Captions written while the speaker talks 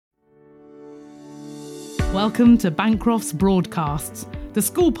Welcome to Bancroft's Broadcasts, the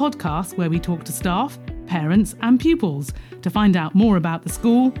school podcast where we talk to staff, parents and pupils to find out more about the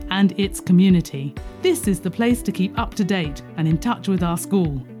school and its community. This is the place to keep up to date and in touch with our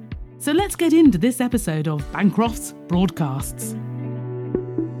school. So let's get into this episode of Bancroft's Broadcasts.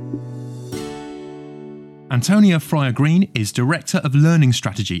 Antonia Fryer-Green is Director of Learning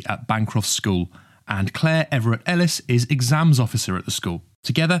Strategy at Bancroft School, and Claire Everett-Ellis is Exams Officer at the school.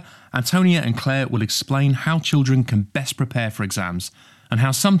 Together, Antonia and Claire will explain how children can best prepare for exams and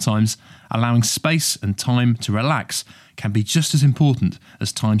how sometimes allowing space and time to relax can be just as important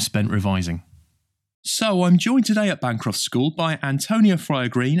as time spent revising. So I'm joined today at Bancroft School by Antonia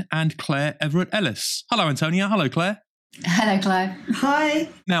Fryer-Green and Claire Everett-Ellis. Hello Antonia, hello Claire. Hello, Claire. Hi.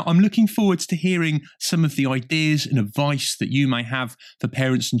 Now, I'm looking forward to hearing some of the ideas and advice that you may have for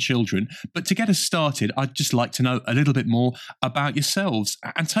parents and children. But to get us started, I'd just like to know a little bit more about yourselves.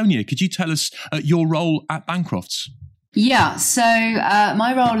 Antonia, could you tell us your role at Bancroft's? Yeah, so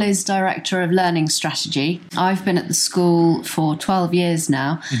my role is Director of Learning Strategy. I've been at the school for 12 years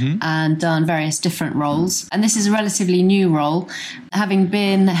now and done various different roles. And this is a relatively new role. Having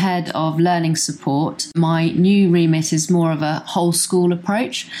been head of learning support, my new remit is more of a whole school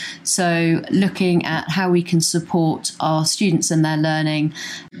approach. So looking at how we can support our students and their learning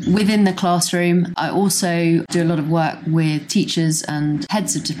within the classroom. I also do a lot of work with teachers and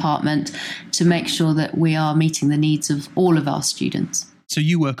heads of department to make sure that we are meeting the needs of all of our students. So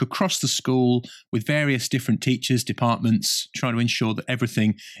you work across the school with various different teachers, departments, trying to ensure that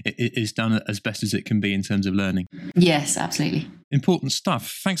everything is done as best as it can be in terms of learning. Yes, absolutely. Important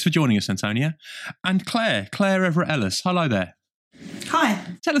stuff. Thanks for joining us, Antonia. And Claire Everett-Ellis. Hello there. Hi.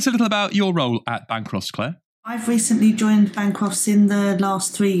 Tell us a little about your role at Bancroft's, Claire. I've recently joined Bancroft's in the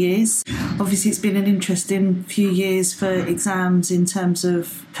last 3 years. Obviously, it's been an interesting few years for exams in terms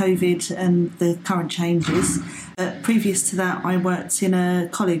of COVID and the current changes. Previous to that, I worked in a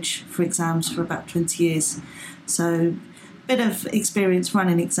college for exams for about 20 years. So a bit of experience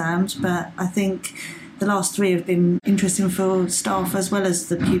running exams, but I think the last 3 have been interesting for staff as well as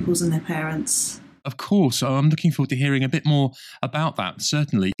the pupils and their parents. Of course, I'm looking forward to hearing a bit more about that,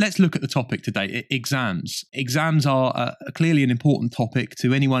 certainly. Let's look at the topic today, exams. Exams are clearly an important topic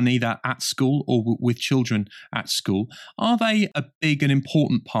to anyone either at school or with children at school. Are they a big and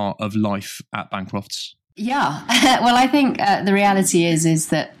important part of life at Bancroft's? Yeah, well, I think the reality is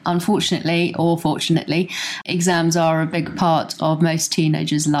that unfortunately or fortunately, exams are a big part of most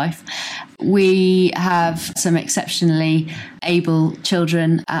teenagers' life. We have some exceptionally able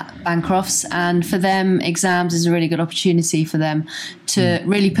children at Bancroft's, and for them, exams is a really good opportunity for them to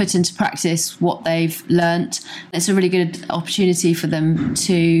really put into practice what they've learnt. It's a really good opportunity for them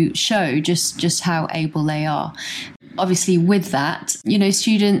to show just how able they are. Obviously, with that,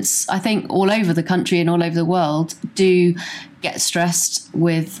 students, I think all over the country and all over the world do get stressed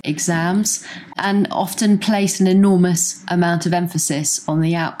with exams and often place an enormous amount of emphasis on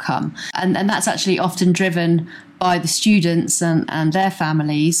the outcome. And that's actually often driven by the students and their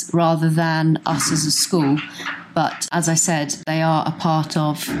families rather than us as a school. But as I said, they are a part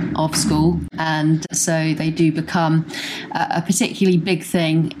of school, and so they do become a particularly big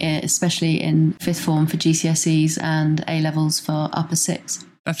thing, especially in fifth form for GCSEs and A-levels for upper six.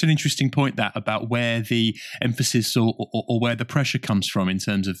 That's an interesting point, that about where the emphasis or where the pressure comes from in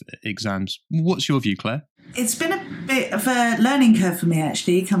terms of exams. What's your view, Claire? It's been a bit of a learning curve for me,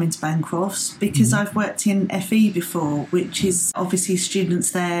 actually, coming to Bancroft's, because I've worked in FE before, which is obviously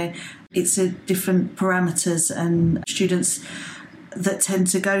students there. It's a different parameters, and students that tend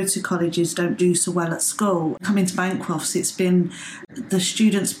to go to colleges don't do so well at school. Coming to Bancroft's, it's been, the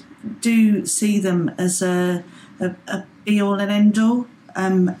students do see them as a be-all and end-all,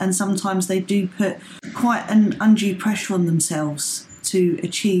 and sometimes they do put quite an undue pressure on themselves to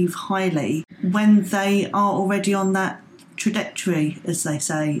achieve highly when they are already on that trajectory, as they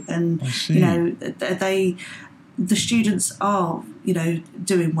say. And, the students are,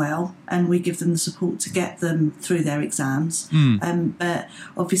 doing well, and we give them the support to get them through their exams. But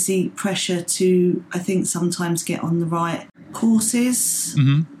obviously pressure to, I think, sometimes get on the right courses,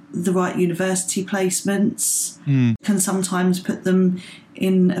 the right university placements, can sometimes put them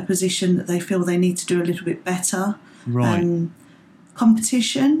in a position that they feel they need to do a little bit better. Right.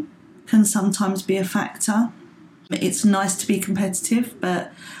 Competition can sometimes be a factor. It's nice to be competitive,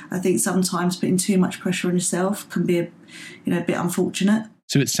 but I think sometimes putting too much pressure on yourself can be a bit unfortunate.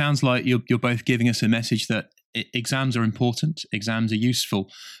 So it sounds like you're both giving us a message that exams are important, exams are useful,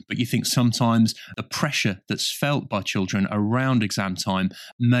 but you think sometimes the pressure that's felt by children around exam time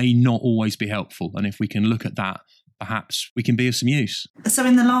may not always be helpful. And if we can look at that perhaps we can be of some use. So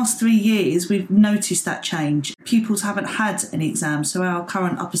in the last 3 years, we've noticed that change. Pupils haven't had any exams, so our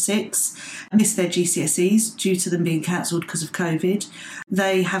current upper six missed their GCSEs due to them being cancelled because of COVID.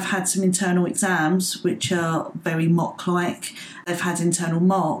 They have had some internal exams, which are very mock-like. They've had internal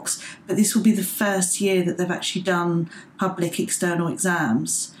marks, but this will be the first year that they've actually done public external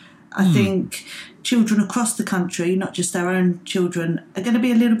exams. I think children across the country, not just our own children, are going to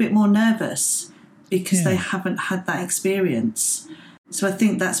be a little bit more nervous because they haven't had that experience. So I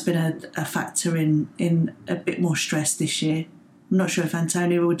think that's been a factor in a bit more stress this year. I'm not sure if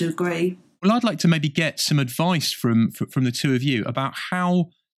Antonia would agree. Well, I'd like to maybe get some advice from the two of you about how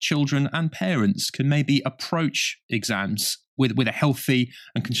children and parents can maybe approach exams with a healthy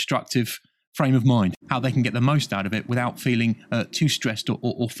and constructive frame of mind, how they can get the most out of it without feeling too stressed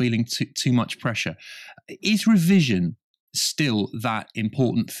or feeling too much pressure. Is revision still that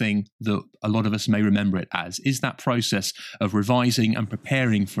important thing that a lot of us may remember it as? Is that process of revising and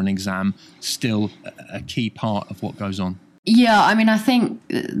preparing for an exam still a key part of what goes on? Yeah, I mean, I think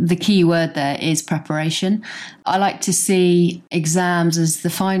the key word there is preparation. I like to see exams as the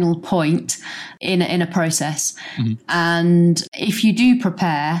final point in a process. And if you do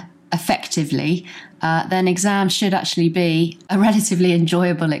prepare effectively, then exams should actually be a relatively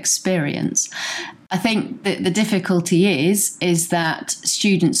enjoyable experience. I think that the difficulty is that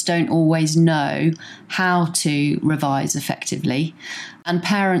students don't always know how to revise effectively, and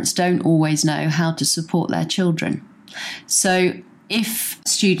parents don't always know how to support their children. So if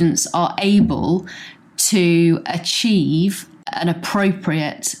students are able to achieve an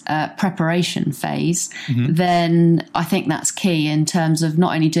appropriate preparation phase, then I think that's key in terms of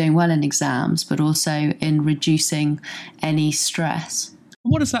not only doing well in exams, but also in reducing any stress.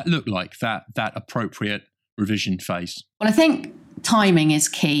 What does that look like, that appropriate revision phase? Well, I think timing is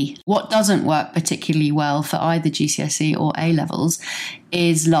key. What doesn't work particularly well for either GCSE or A levels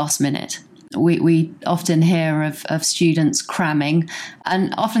is last minute. We often hear of students cramming,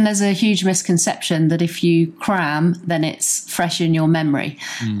 and often there's a huge misconception that if you cram, then it's fresh in your memory.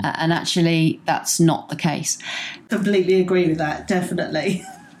 And actually, that's not the case. Completely agree with that, definitely.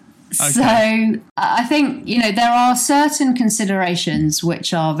 Okay. So I think, there are certain considerations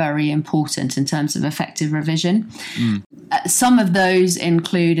which are very important in terms of effective revision. Some of those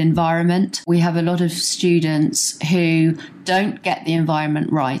include environment. We have a lot of students who don't get the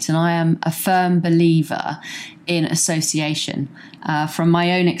environment right, and I am a firm believer in association. From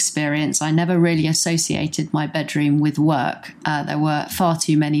my own experience, I never really associated my bedroom with work. There were far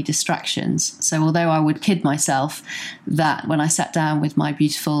too many distractions. So although I would kid myself that when I sat down with my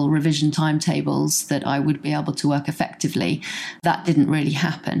beautiful revision timetables that I would be able to work effectively, that didn't really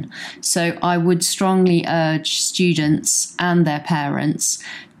happen. So I would strongly urge students and their parents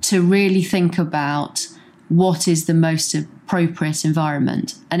to really think about what is the most appropriate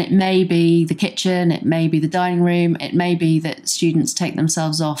environment. And it may be the kitchen, it may be the dining room, it may be that students take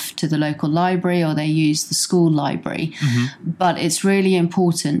themselves off to the local library or they use the school library. But it's really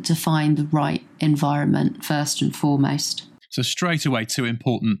important to find the right environment first and foremost. So straight away, two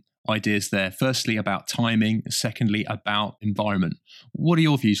important ideas there. Firstly, about timing. Secondly, about environment. What are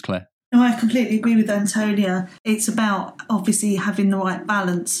your views, Claire? No, I completely agree with Antonia. It's about obviously having the right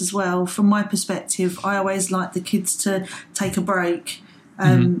balance as well. From my perspective, I always like the kids to take a break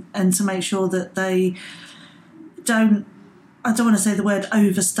and to make sure that they don't, I don't want to say the word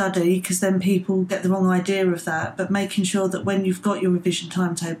overstudy because then people get the wrong idea of that, but making sure that when you've got your revision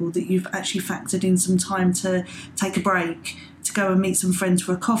timetable that you've actually factored in some time to take a break, to go and meet some friends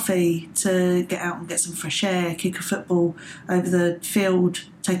for a coffee, to get out and get some fresh air, kick a football over the field,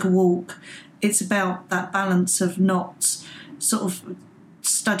 take a walk. It's about that balance of not sort of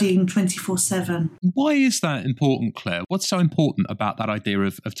studying 24/7. Why is that important, Claire? What's so important about that idea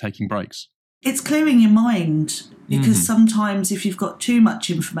of taking breaks? It's clearing your mind because sometimes if you've got too much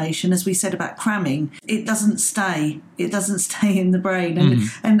information, as we said about cramming, it doesn't stay. It doesn't stay in the brain.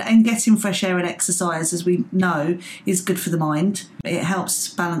 And getting fresh air and exercise, as we know, is good for the mind. It helps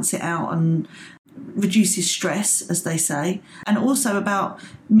balance it out and reduces stress, as they say. And also about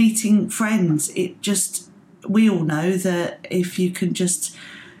meeting friends. We all know that if you can just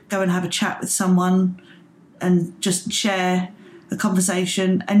go and have a chat with someone and just share a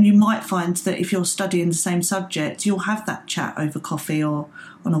conversation, and you might find that if you're studying the same subject, you'll have that chat over coffee or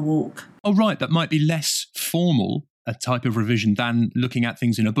on a walk. Oh, right. That might be less formal, a type of revision, than looking at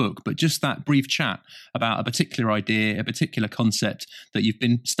things in a book, but just that brief chat about a particular idea, a particular concept that you've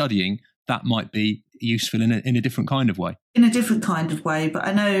been studying, that might be useful in a different kind of way. In a different kind of way, but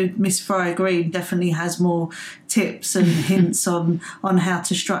I know Miss Fryer-Green definitely has more tips and hints on how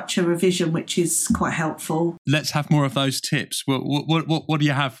to structure revision, which is quite helpful. Let's have more of those tips. What do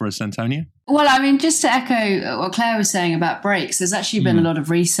you have for us, Antonia? Well, I mean, just to echo what Claire was saying about breaks, there's actually been a lot of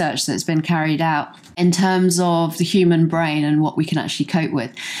research that's been carried out in terms of the human brain and what we can actually cope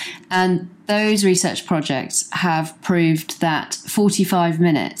with. And those research projects have proved that 45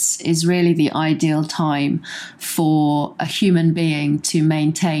 minutes is really the ideal time for a human being to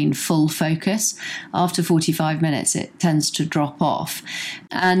maintain full focus. After 45 minutes, it tends to drop off.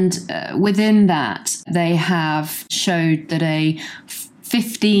 And within that, they have showed that a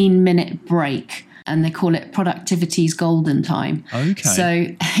 15-minute break, and they call it productivity's golden time. Okay. So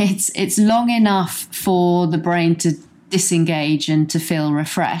it's long enough for the brain to disengage and to feel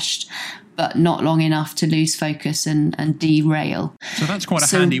refreshed, but not long enough to lose focus and derail. So that's quite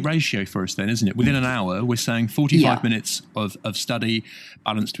a handy ratio for us then, isn't it? Within an hour, we're saying 45 minutes of study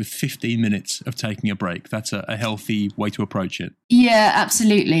balanced with 15 minutes of taking a break. That's a healthy way to approach it. Yeah,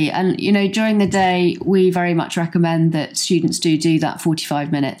 absolutely. And, during the day, we very much recommend that students do that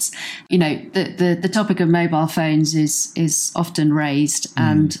 45 minutes. The topic of mobile phones is often raised.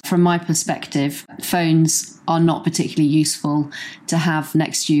 And from my perspective, phones are not particularly useful to have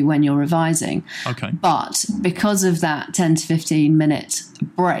next to you when you're revising. Okay. But because of that 10 to 15 minute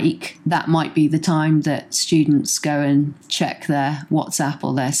break, that might be the time that students go and check their WhatsApp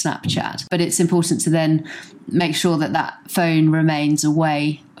or their Snapchat. But it's important to then make sure that phone remains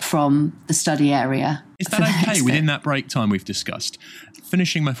away from the study area. Is that okay within that break time we've discussed?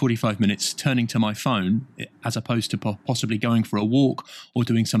 Finishing my 45 minutes, turning to my phone, as opposed to possibly going for a walk or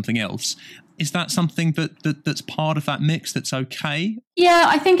doing something else, is that something that's part of that mix that's okay? Yeah,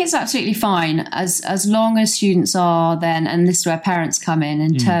 I think it's absolutely fine as long as students are then, and this is where parents come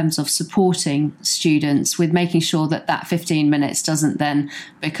in terms of supporting students with making sure that 15 minutes doesn't then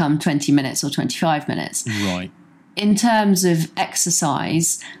become 20 minutes or 25 minutes. Right. In terms of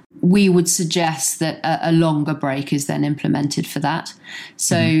exercise, we would suggest that a longer break is then implemented for that.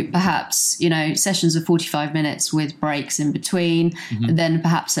 So perhaps, sessions of 45 minutes with breaks in between, and then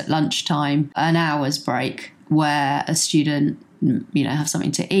perhaps at lunchtime, an hour's break where a student, have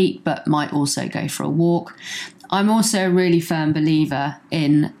something to eat, but might also go for a walk. I'm also a really firm believer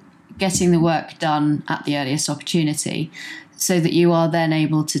in getting the work done at the earliest opportunity so that you are then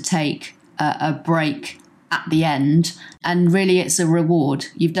able to take a break at the end, and really it's a reward.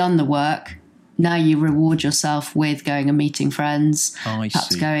 You've done the work, now you reward yourself with going and meeting friends,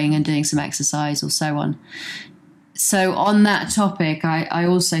 perhaps going and doing some exercise or so on. So on that topic, I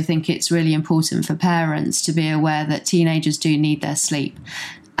also think it's really important for parents to be aware that teenagers do need their sleep,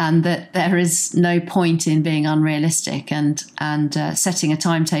 and that there is no point in being unrealistic and setting a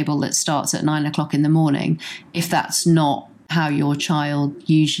timetable that starts at 9 o'clock in the morning if that's not how your child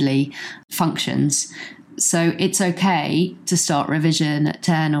usually functions. So it's okay to start revision at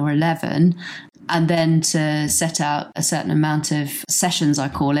 10 or 11 and then to set out a certain amount of sessions, I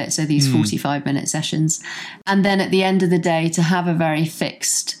call it, so these 45-minute sessions. And then at the end of the day to have a very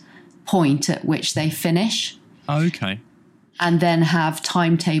fixed point at which they finish. Okay. And then have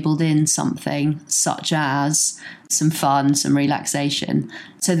timetabled in something such as some fun, some relaxation,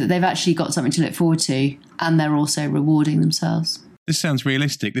 so that they've actually got something to look forward to and they're also rewarding themselves. This sounds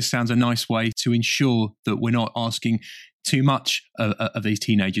realistic. This sounds a nice way to ensure that we're not asking too much of these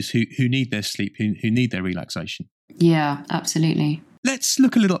teenagers who need their sleep, who need their relaxation. Yeah, absolutely. Let's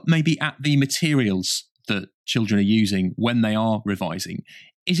look a little maybe at the materials that children are using when they are revising.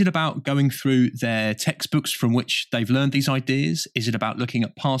 Is it about going through their textbooks from which they've learned these ideas? Is it about looking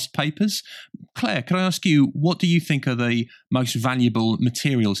at past papers? Claire, can I ask you, what do you think are the most valuable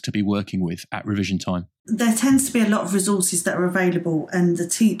materials to be working with at revision time? There tends to be a lot of resources that are available, and the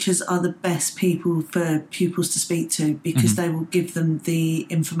teachers are the best people for pupils to speak to because they will give them the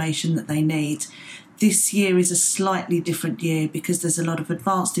information that they need. This year is a slightly different year because there's a lot of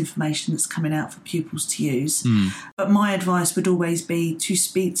advanced information that's coming out for pupils to use. But my advice would always be to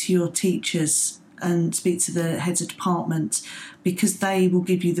speak to your teachers and speak to the heads of department because they will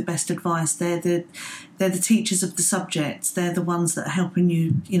give you the best advice. They're the teachers of the subject. They're the ones that are helping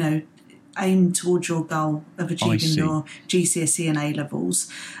you, aim towards your goal of achieving your GCSE and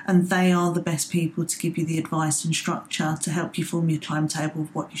A-levels, and they are the best people to give you the advice and structure to help you form your timetable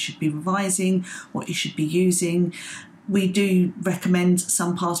of what you should be revising, what you should be using. We do recommend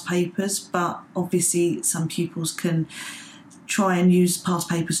some past papers, but obviously some pupils can try and use past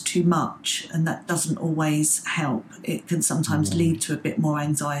papers too much, and that doesn't always help. It can sometimes lead to a bit more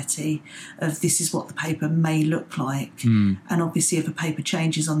anxiety of this is what the paper may look like. And obviously if a paper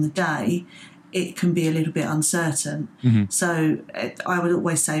changes on the day, it can be a little bit uncertain. So I would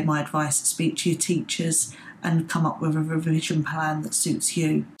always say my advice is speak to your teachers and come up with a revision plan that suits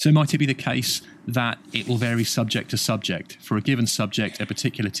you. So might it be the case that it will vary subject to subject? For a given subject, a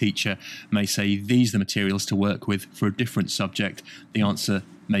particular teacher may say these are the materials to work with. For a different subject, the answer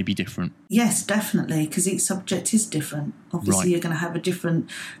may be different. Yes, definitely, because each subject is different. Obviously, You're going to have a different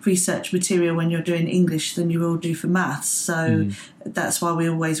research material when you're doing English than you will do for maths. So that's why we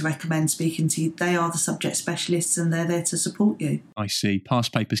always recommend speaking to you. They are the subject specialists and they're there to support you. I see.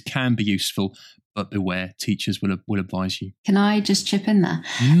 Past papers can be useful, but beware, teachers will advise you. Can I just chip in there?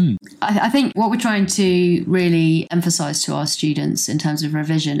 I think what we're trying to really emphasise to our students in terms of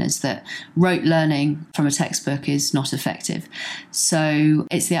revision is that rote learning from a textbook is not effective. So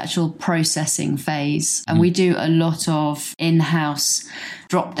it's the actual processing phase. And we do a lot of in-house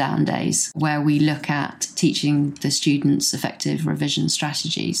drop-down days where we look at teaching the students effective revision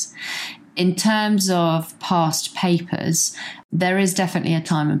strategies. In terms of past papers, there is definitely a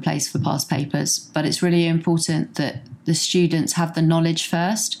time and place for past papers, but it's really important that the students have the knowledge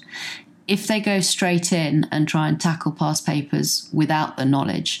first. If they go straight in and try and tackle past papers without the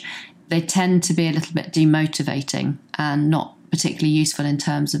knowledge, they tend to be a little bit demotivating and not particularly useful in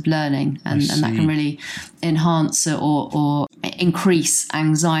terms of learning, and that can really enhance or increase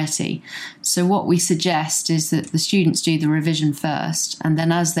anxiety. So what we suggest is that the students do the revision first, and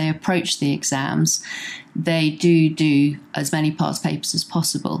then as they approach the exams, they do as many past papers as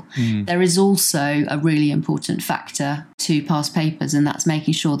possible. There is also a really important factor to past papers, and that's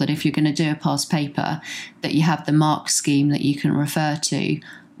making sure that if you're going to do a past paper, that you have the mark scheme that you can refer to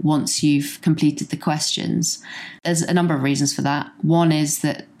once you've completed the questions. There's a number of reasons for that. One is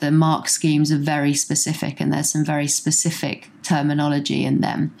that the mark schemes are very specific and there's some very specific terminology in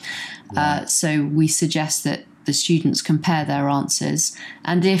them. So we suggest that the students compare their answers,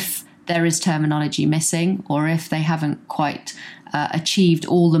 and if there is terminology missing or if they haven't quite achieved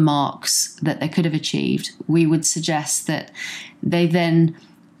all the marks that they could have achieved, we would suggest that they then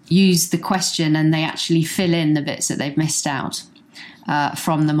use the question and they actually fill in the bits that they've missed out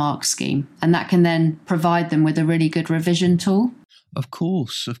from the mark scheme, and that can then provide them with a really good revision tool. Of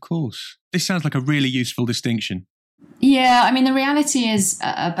course. This sounds like a really useful distinction. Yeah, I mean, the reality is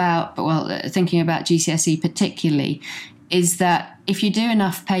thinking about GCSE particularly, is that if you do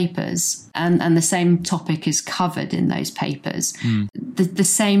enough papers and the same topic is covered in those papers, the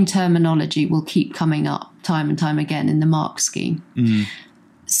same terminology will keep coming up time and time again in the mark scheme.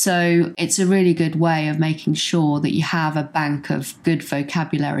 So it's a really good way of making sure that you have a bank of good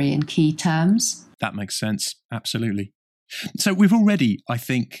vocabulary and key terms. That makes sense. Absolutely. So we've already, I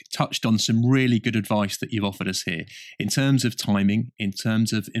think, touched on some really good advice that you've offered us here in terms of timing, in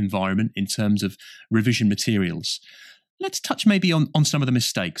terms of environment, in terms of revision materials. Let's touch maybe on some of the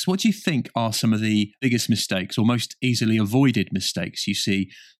mistakes. What do you think are some of the biggest mistakes or most easily avoided mistakes you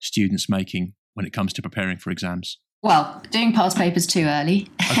see students making when it comes to preparing for exams? Well, doing past papers too early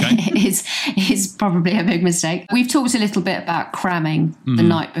is probably a big mistake. We've talked a little bit about cramming the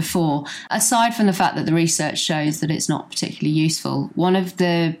night before. Aside from the fact that the research shows that it's not particularly useful, one of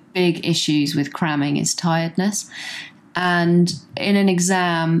the big issues with cramming is tiredness. And in an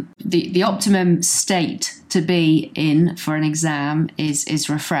exam, the optimum state to be in for an exam is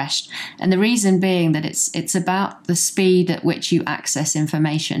refreshed. And the reason being that it's about the speed at which you access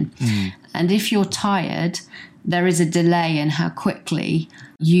information. And if you're tired, there is a delay in how quickly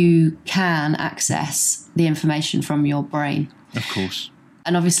you can access the information from your brain. Of course.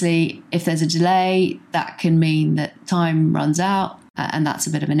 And obviously, if there's a delay, that can mean that time runs out, and that's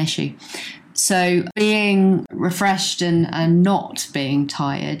a bit of an issue. So being refreshed and not being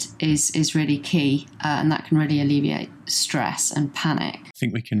tired is really key, and that can really alleviate stress and panic. I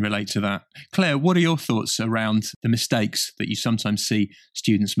think we can relate to that. Claire, what are your thoughts around the mistakes that you sometimes see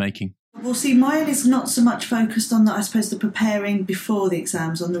students making? Well, see, mine is not so much focused on, I suppose, the preparing before the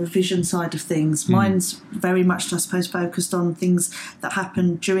exams, on the revision side of things. Mine's very much, I suppose, focused on things that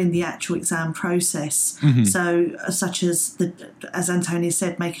happen during the actual exam process. So, such as, as Antonia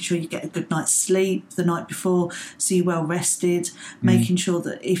said, making sure you get a good night's sleep the night before, so you're well rested, making sure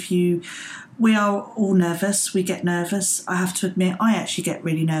that we are all nervous. We get nervous. I have to admit, I actually get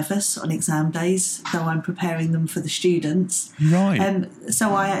really nervous on exam days, though I'm preparing them for the students. Right.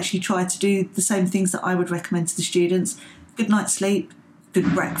 So I actually try to do the same things that I would recommend to the students. Good night's sleep,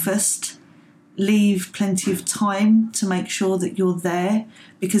 good breakfast, leave plenty of time to make sure that you're there,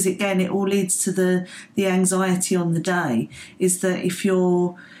 because again, it all leads to the anxiety on the day, is that if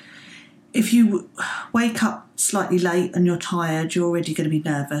you wake up slightly late and you're tired, you're already going to be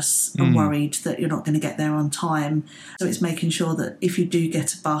nervous and worried that you're not going to get there on time. So it's making sure that if you do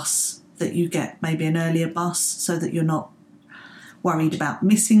get a bus, that you get maybe an earlier bus so that you're not worried about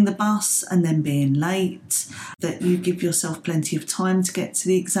missing the bus and then being late, that you give yourself plenty of time to get to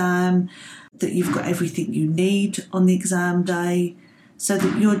the exam, that you've got everything you need on the exam day, so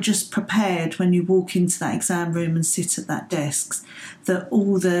that you're just prepared when you walk into that exam room and sit at that desk, that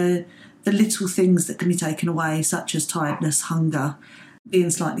all the little things that can be taken away, such as tiredness, hunger, being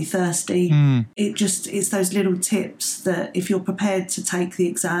slightly thirsty, it's those little tips that if you're prepared to take the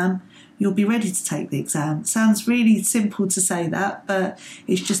exam, you'll be ready to take the exam. It sounds really simple to say that, but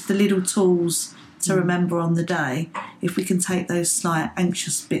it's just the little tools to remember on the day. If we can take those slight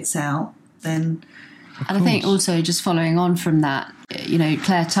anxious bits out, then... And I think also just following on from that,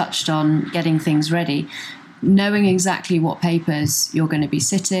 Claire touched on getting things ready. Knowing exactly what papers you're going to be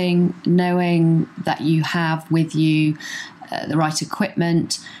sitting, knowing that you have with you the right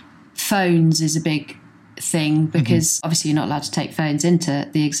equipment. Phones is a big thing because obviously you're not allowed to take phones into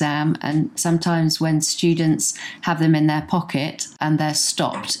the exam, and sometimes when students have them in their pocket and they're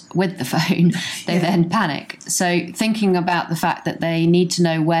stopped with the phone, they then panic. So thinking about the fact that they need to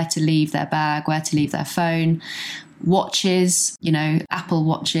know where to leave their bag, where to leave their phone. Watches, Apple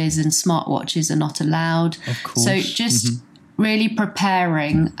watches and smart watches are not allowed. Of course. So just really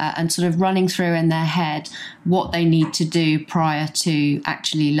preparing and sort of running through in their head what they need to do prior to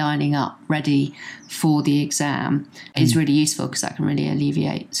actually lining up ready for the exam is really useful, because that can really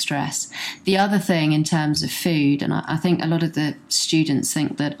alleviate stress. The other thing in terms of food, and I think a lot of the students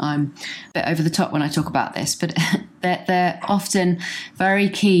think that I'm a bit over the top when I talk about this, but they're often very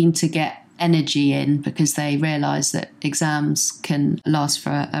keen to get energy in because they realise that exams can last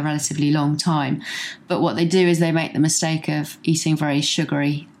for a relatively long time. But what they do is they make the mistake of eating very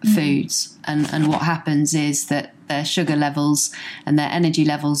sugary foods. And what happens is that their sugar levels and their energy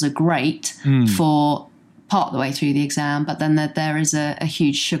levels are great for part of the way through the exam, but then there is a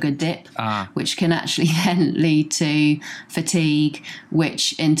huge sugar dip, which can actually then lead to fatigue,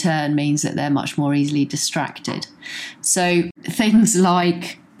 which in turn means that they're much more easily distracted. So things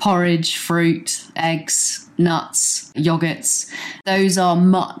like porridge, fruit, eggs, nuts, yogurts, those are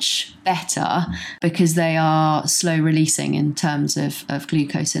much better because they are slow releasing in terms of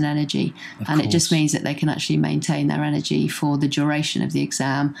glucose and energy. And it just means that they can actually maintain their energy for the duration of the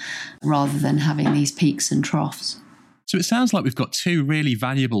exam rather than having these peaks and troughs. So it sounds like we've got two really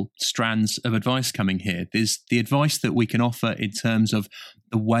valuable strands of advice coming here. There's the advice that we can offer in terms of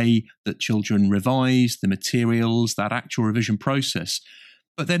the way that children revise, the materials, that actual revision process.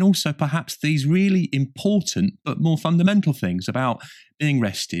 But then also perhaps these really important but more fundamental things about being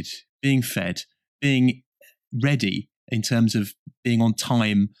rested, being fed, being ready in terms of being on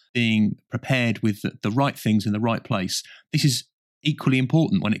time, being prepared with the right things in the right place. This is equally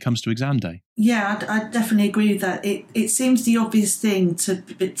important when it comes to exam day. Yeah, I definitely agree with that. It seems the obvious thing to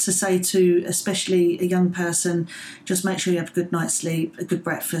say to especially a young person, just make sure you have a good night's sleep, a good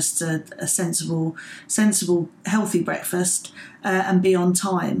breakfast, a sensible, healthy breakfast, and be on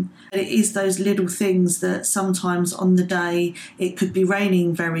time. It is those little things that sometimes on the day it could be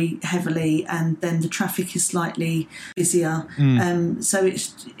raining very heavily and then the traffic is slightly busier. So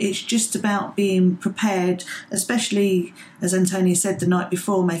it's just about being prepared, especially, as Antonia said, the night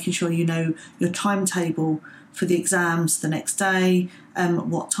before, making sure you know your timetable for the exams the next day,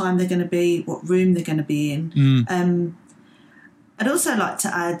 what time they're going to be, what room they're going to be in. I'd also like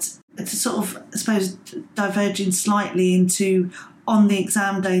to add, to sort of, I suppose, diverging slightly into on the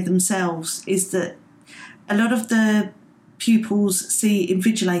exam day themselves, is that a lot of the pupils see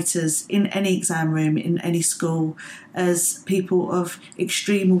invigilators in any exam room, in any school, as people of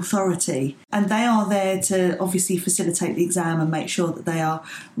extreme authority. And they are there to obviously facilitate the exam and make sure that they are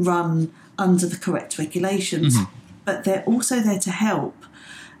run under the correct regulations. But they're also there to help.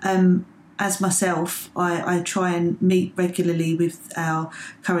 As myself, I try and meet regularly with our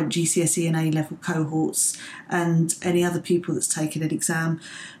current GCSE and A-level cohorts and any other people that's taken an exam,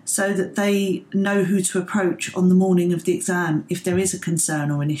 so that they know who to approach on the morning of the exam if there is a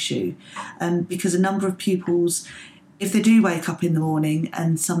concern or an issue. Because a number of pupils, if they do wake up in the morning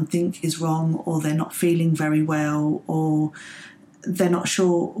and something is wrong, or they're not feeling very well, or they're not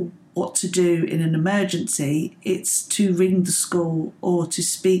sure what to do in an emergency, it's to ring the school or to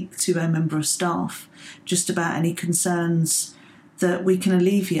speak to a member of staff just about any concerns that we can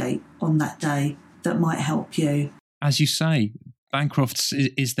alleviate on that day that might help you. As you say, Bancroft's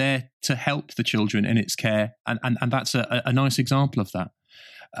is there to help the children in its care, and that's a nice example of that.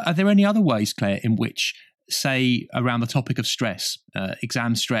 Are there any other ways, Claire, in which, say, around the topic of stress,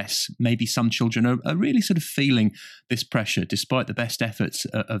 exam stress, maybe some children are really sort of feeling this pressure despite the best efforts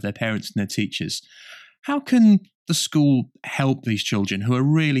of their parents and their teachers? How can the school help these children who are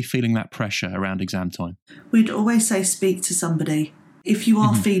really feeling that pressure around exam time? We'd always say speak to somebody. If you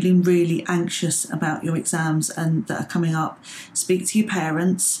are feeling really anxious about your exams and that are coming up, speak to your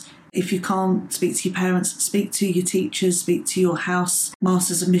parents. If you can't speak to your parents, speak to your teachers, speak to your house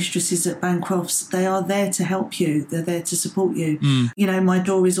masters and mistresses at Bancroft's. They are there to help you. They're there to support you. You know, my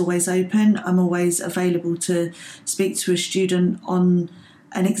door is always open. I'm always available to speak to a student on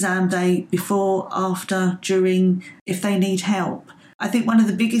an exam day, before, after, during, if they need help. I think one of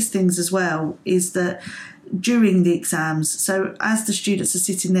the biggest things as well is that during the exams, so as the students are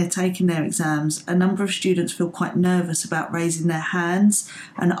sitting there taking their exams, a number of students feel quite nervous about raising their hands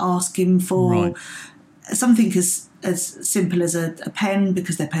and asking for something as simple as a pen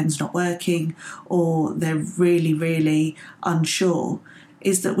because their pen's not working, or they're really, really unsure.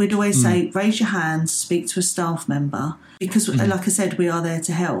 Is that we'd always say, raise your hands, speak to a staff member, because like I said, we are there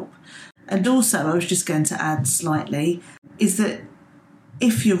to help. And also, I was just going to add slightly, is that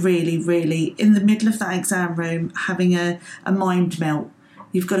if you're really, really in the middle of that exam room having a mind melt,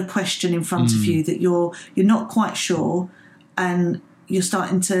 you've got a question in front of you that you're not quite sure and you're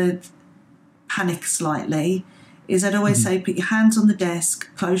starting to panic slightly, is I'd always say, put your hands on the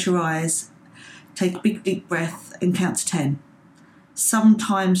desk, close your eyes, take a big deep breath and count to 10.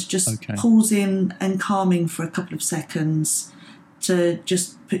 Sometimes just pausing and calming for a couple of seconds to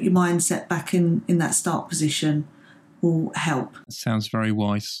just put your mindset back in that start position will help. Sounds very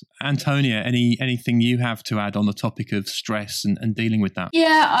wise. Antonia, anything you have to add on the topic of stress and dealing with that?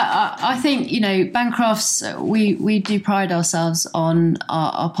 Yeah, I think, Bancroft's, we do pride ourselves on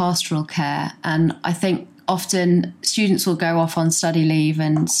our pastoral care, and I think often students will go off on study leave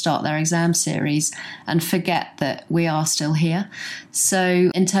and start their exam series and forget that we are still here. So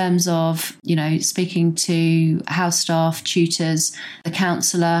in terms of, speaking to house staff, tutors, the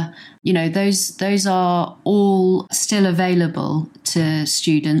counsellor, those are all still available to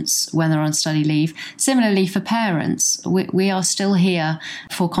students when they're on study leave. Similarly for parents, we are still here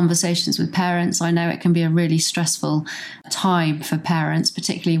for conversations with parents. I know it can be a really stressful time for parents,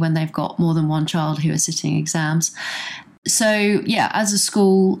 particularly when they've got more than one child who are sitting exams. So, as a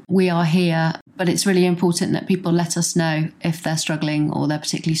school, we are here, but it's really important that people let us know if they're struggling or they're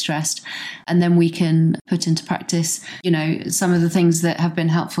particularly stressed, and then we can put into practice, some of the things that have been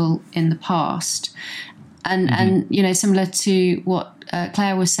helpful in the past. And similar to what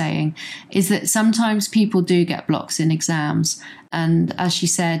Claire was saying, is that sometimes people do get blocks in exams. And as she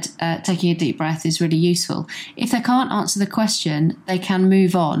said, taking a deep breath is really useful. If they can't answer the question, they can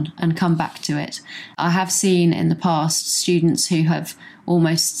move on and come back to it. I have seen in the past students who have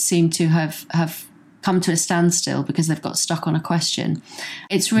almost seemed to have come to a standstill because they've got stuck on a question.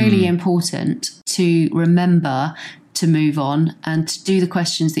 It's really important to remember to move on and to do the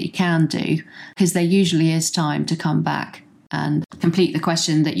questions that you can do, because there usually is time to come back and complete the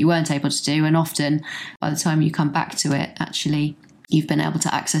question that you weren't able to do. And often by the time you come back to it, actually, you've been able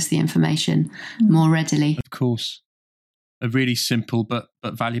to access the information more readily. Of course. A really simple but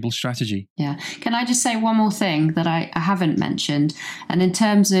valuable strategy. Yeah. Can I just say one more thing that I haven't mentioned? And in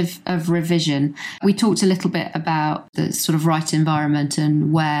terms of revision, we talked a little bit about the sort of right environment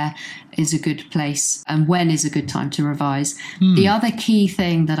and where is a good place and when is a good time to revise. The other key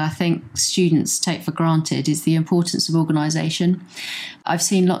thing that I think students take for granted is the importance of organisation. I've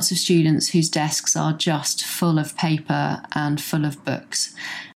seen lots of students whose desks are just full of paper and full of books.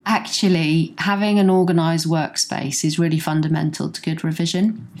 Actually, having an organised workspace is really fundamental to good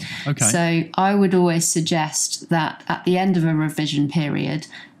revision. Okay. So I would always suggest that at the end of a revision period,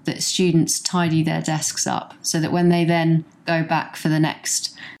 that students tidy their desks up so that when they then go back for the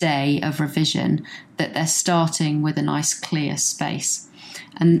next day of revision, that they're starting with a nice clear space.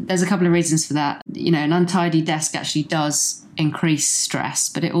 And there's a couple of reasons for that. An untidy desk actually does increase stress,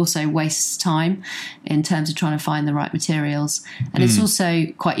 but it also wastes time in terms of trying to find the right materials. And it's also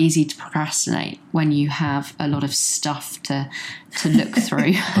quite easy to procrastinate when you have a lot of stuff to look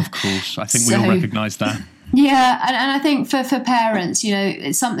through. Of course. I think we all recognise that. Yeah, and I think for parents,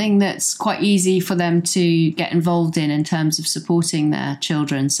 it's something that's quite easy for them to get involved in terms of supporting their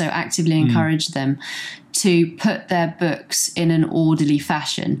children. So actively encourage them to put their books in an orderly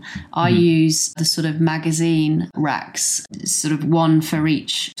fashion. I use the sort of magazine racks, sort of one for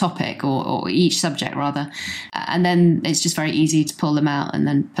each topic or each subject rather. And then it's just very easy to pull them out and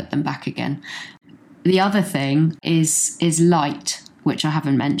then put them back again. The other thing is light, which I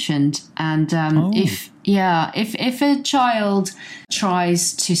haven't mentioned. And if a child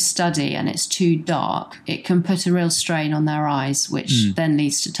tries to study and it's too dark, it can put a real strain on their eyes, which then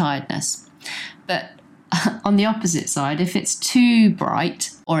leads to tiredness. But on the opposite side, if it's too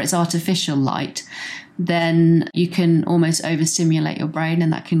bright or it's artificial light, then you can almost overstimulate your brain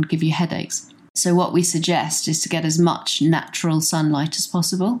and that can give you headaches. So what we suggest is to get as much natural sunlight as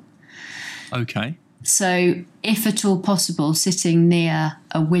possible. Okay. So if at all possible, sitting near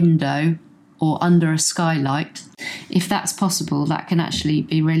a window or under a skylight, if that's possible, that can actually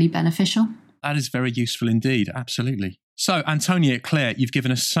be really beneficial. That is very useful indeed. Absolutely. So, Antonia, Claire, you've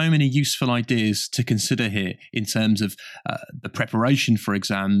given us so many useful ideas to consider here in terms of the preparation for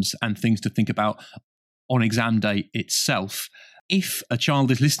exams and things to think about on exam day itself. If a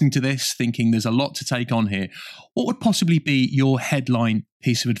child is listening to this thinking there's a lot to take on here, what would possibly be your headline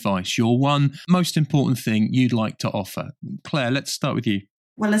piece of advice, your one most important thing you'd like to offer? Claire, let's start with you.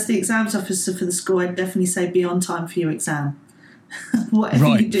 Well, as the exams officer for the school, I'd definitely say be on time for your exam. Whatever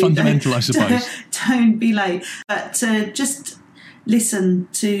right, you do, fundamental, I suppose. Don't be late. But just listen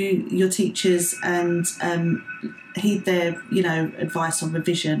to your teachers and heed their, advice on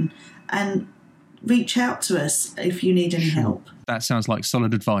revision, and reach out to us if you need any help. That sounds like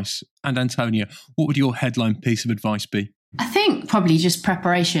solid advice. And Antonia, what would your headline piece of advice be? I think probably just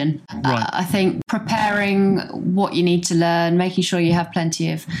preparation. Right. I think preparing what you need to learn, making sure you have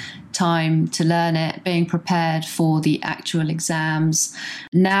plenty of time to learn it, being prepared for the actual exams.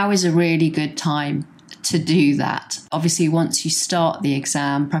 Now is a really good time to do that. Obviously, once you start the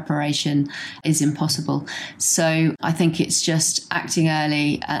exam, preparation is impossible. So I think it's just acting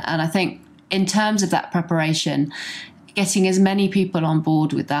early. And I think in terms of that preparation, getting as many people on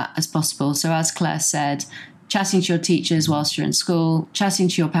board with that as possible. So as Claire said, chatting to your teachers whilst you're in school, chatting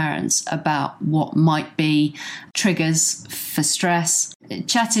to your parents about what might be triggers for stress,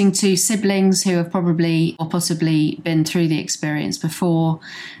 chatting to siblings who have probably or possibly been through the experience before.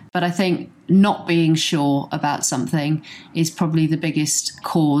 But I think not being sure about something is probably the biggest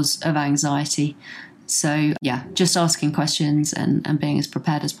cause of anxiety. So yeah, just asking questions and being as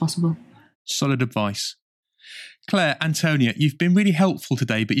prepared as possible. Solid advice. Claire, Antonia, you've been really helpful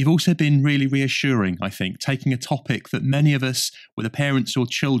today, but you've also been really reassuring, I think, taking a topic that many of us, whether parents or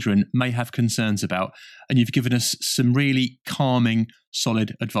children, may have concerns about. And you've given us some really calming,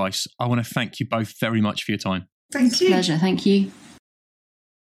 solid advice. I want to thank you both very much for your time. Thank you. Pleasure. Thank you.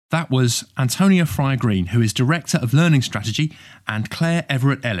 That was Antonia Fryer-Green, who is Director of Learning Strategy, and Claire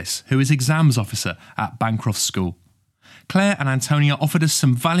Everett-Ellis, who is Exams Officer at Bancroft School. Claire and Antonia offered us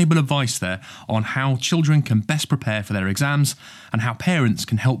some valuable advice there on how children can best prepare for their exams and how parents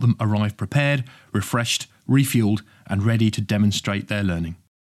can help them arrive prepared, refreshed, refueled and ready to demonstrate their learning.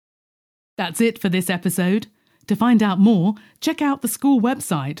 That's it for this episode. To find out more, check out the school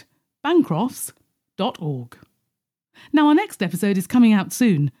website, bancrofts.org. Now, our next episode is coming out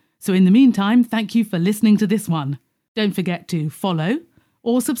soon, so in the meantime, thank you for listening to this one. Don't forget to follow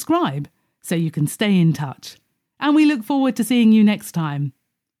or subscribe so you can stay in touch. And we look forward to seeing you next time.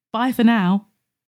 Bye for now.